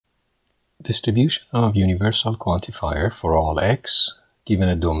distribution of universal quantifier for all x given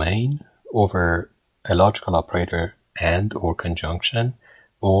a domain over a logical operator and or conjunction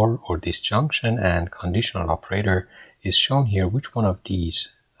or disjunction and conditional operator is shown here. Which one of these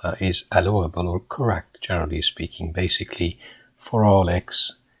is allowable or correct, generally speaking? Basically, for all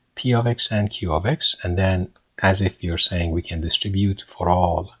x, p of x and q of x, and then as if you're saying we can distribute for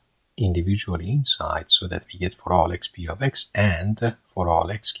all individually inside so that we get for all x p of x and for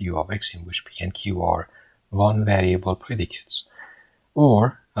all x q of x, in which p and q are one variable predicates.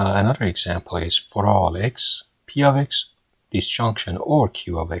 Or another example is for all x, p of x, disjunction or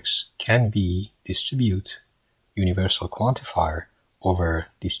q of x, can we distribute universal quantifier over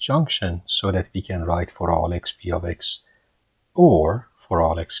disjunction so that we can write for all x p of x or for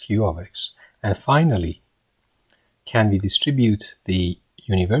all x q of x. And finally, can we distribute the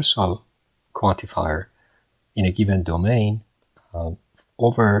universal quantifier in a given domain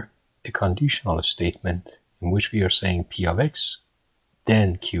over a conditional statement in which we are saying p of x,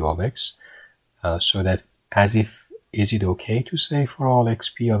 then q of x, so that as if, is it okay to say for all x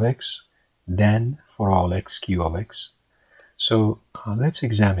p of x, then for all x q of x? So let's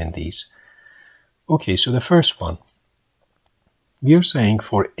examine these. Okay, so the first one, we are saying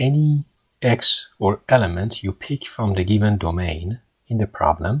for any x or element you pick from the given domain in the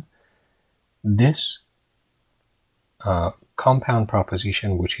problem, this compound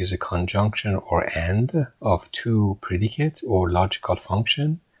proposition, which is a conjunction or and of two predicate or logical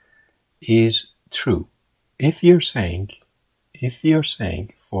function, is true. If you're saying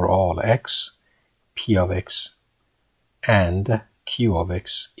for all x, p of x and q of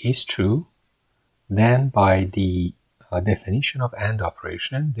x is true, then by the definition of AND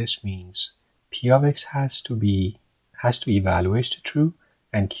operation, this means p of x has to evaluate to true,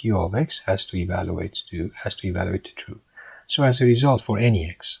 and q of x has to evaluate to true. So as a result, for any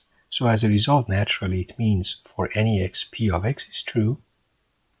x, naturally it means for any x p of x is true,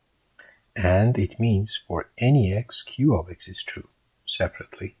 and it means for any x q of x is true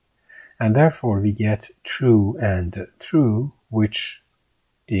separately. And therefore we get true and true, which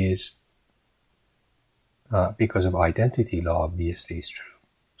is because of identity law, obviously is true.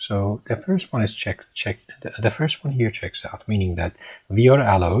 So the first one is the first one here checks out, meaning that we are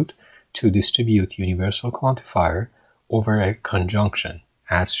allowed to distribute universal quantifier over a conjunction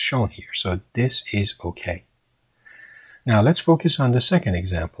as shown here. So this is okay. Now let's focus on the second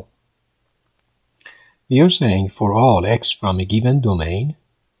example. We are saying for all x from a given domain,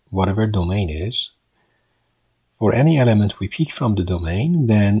 whatever domain is, for any element we pick from the domain,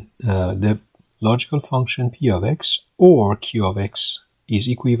 then the logical function p of x or q of x is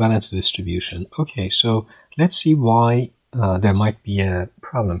equivalent to distribution. Okay, so let's see why there might be a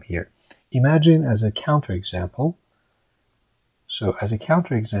problem here. Imagine as a counterexample. So as a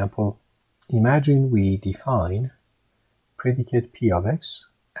counterexample, imagine we define predicate p of x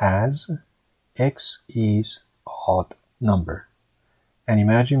as x is odd number. And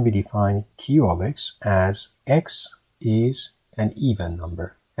imagine we define q of x as x is an even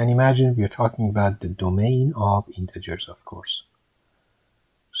number. And imagine we are talking about the domain of integers, of course.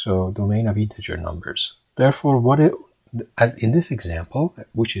 So domain of integer numbers. Therefore, as in this example,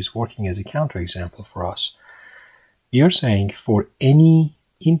 which is working as a counterexample for us, we are saying for any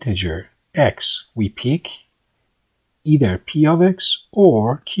integer x, we pick either p of x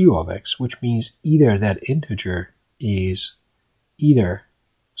or q of x, which means either that integer is either,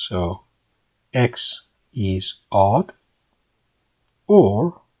 so x is odd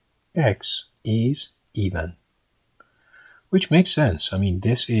or x is even, which makes sense. I mean,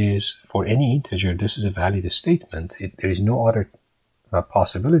 this is for any integer, this is a valid statement. There is no other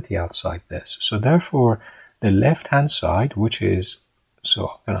possibility outside this. So therefore, the left-hand side, which is, so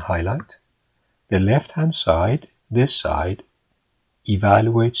I'm going to highlight, the left-hand side, this side,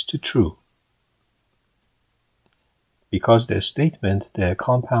 evaluates to true. Because the statement, the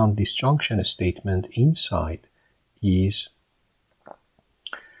compound disjunction statement inside is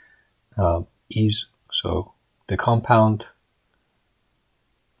so the compound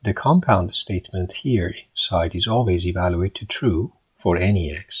statement here inside is always evaluate to true for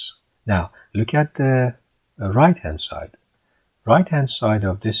any x. Now look at the right-hand side. Right-hand side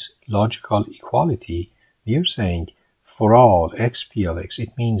of this logical equality, we are saying for all x p of x,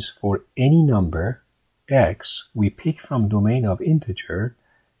 it means for any number x we pick from domain of integer,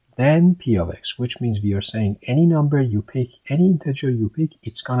 then p of x, which means we are saying any number you pick, any integer you pick,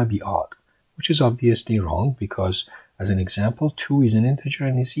 it's gonna be odd, which is obviously wrong because, as an example, 2 is an integer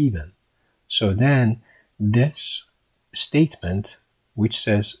and is even. So then this statement, which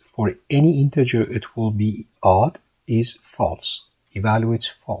says for any integer it will be odd, is false, evaluates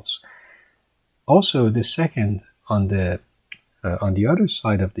false. Also, the second, on the other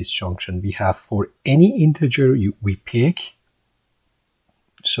side of disjunction, we have for any integer we pick,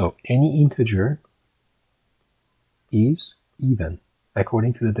 so any integer is even,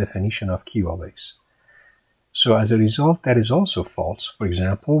 according to the definition of Q of x. So as a result, that is also false. For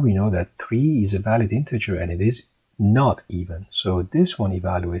example, we know that 3 is a valid integer and it is not even. So this one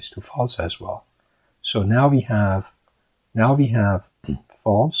evaluates to false as well. So now we have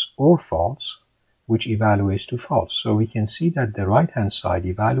false or false, which evaluates to false. So we can see that the right-hand side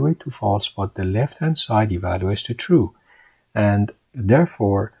evaluates to false, but the left-hand side evaluates to true. And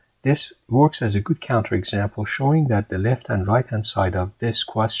therefore, this works as a good counterexample, showing that the left and right-hand side of this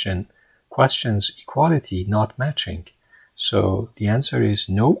question's equality not matching. So the answer is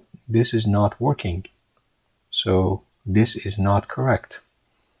no, this is not working. So this is not correct.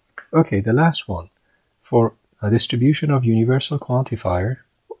 Okay, the last one. For a distribution of universal quantifier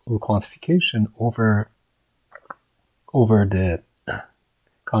or quantification over the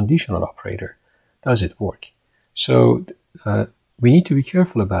conditional operator, does it work? So we need to be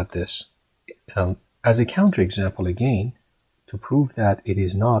careful about this. As a counterexample again, to prove that it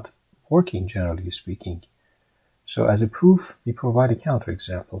is not working, generally speaking. So as a proof, we provide a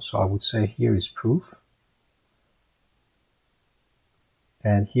counterexample. So I would say here is proof,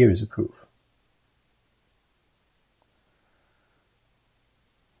 and here is a proof.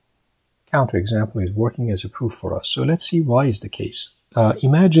 Counterexample is working as a proof for us. So let's see why is the case.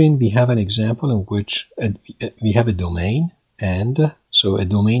 Imagine we have an example in which we have a domain, and so a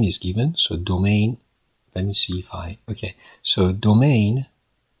domain is given. So domain, let me see if okay. So domain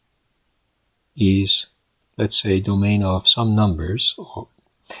is, let's say, domain of some numbers.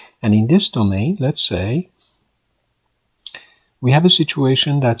 And in this domain, let's say, we have a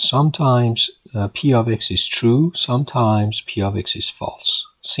situation that sometimes P of x is true, sometimes P of x is false.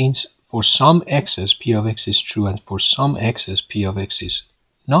 Since for some x's, P of x is true, and for some x's, P of x is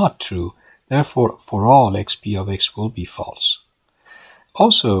not true, therefore, for all x, P of x will be false.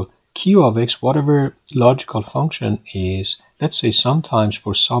 Also, Q of x, whatever logical function is, let's say sometimes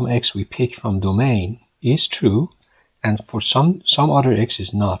for some x we pick from domain is true, and for some other x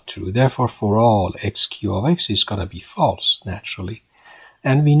is not true. Therefore, for all x, Q of x is going to be false, naturally.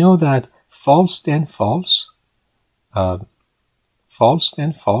 And we know that false then false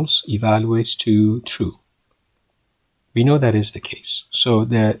evaluates to true. We know that is the case. So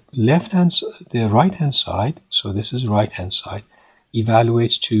the right-hand side, so this is right-hand side,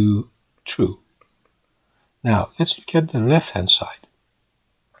 evaluates to true. Now, let's look at the left-hand side.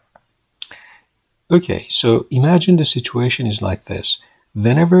 Okay, so imagine the situation is like this.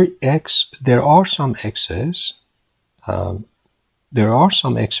 Whenever there are some x's, there are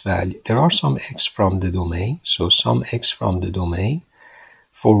some x from the domain, so some x from the domain,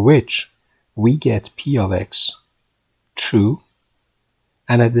 for which we get P of x true,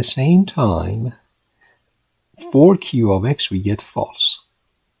 and at the same time, for Q of x we get false.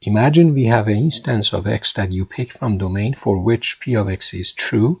 Imagine we have an instance of x that you pick from domain for which P of x is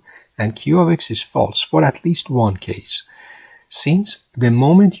true and Q of x is false for at least one case. Since the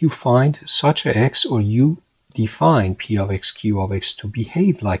moment you find such a x, or you define P of x, Q of x to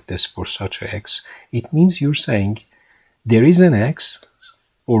behave like this for such a x, it means you're saying there is an x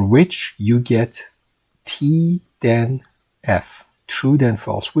for which you get T then F, true then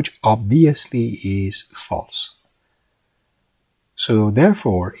false, which obviously is false. So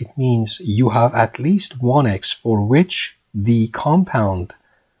therefore, it means you have at least one x for which the compound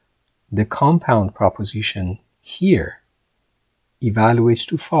proposition here evaluates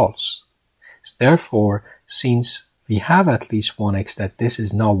to false. Therefore, since we have at least one x that this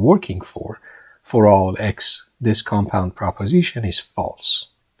is not working for all x, this compound proposition is false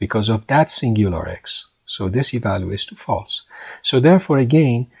because of that singular x. So this evaluates to false. So therefore,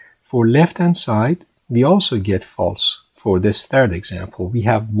 again, for left-hand side, we also get false. For this third example, we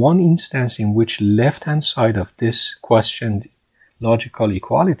have one instance in which left-hand side of this questioned logical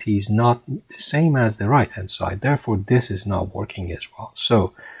equality is not the same as the right-hand side. Therefore, this is not working as well.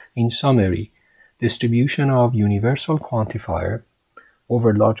 So, in summary, distribution of universal quantifier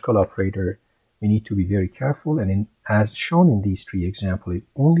over logical operator, we need to be very careful. And as shown in these three examples, it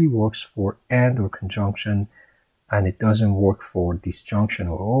only works for AND or conjunction, and it doesn't work for disjunction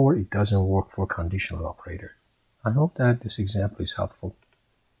or OR. It doesn't work for conditional operator. I hope that this example is helpful.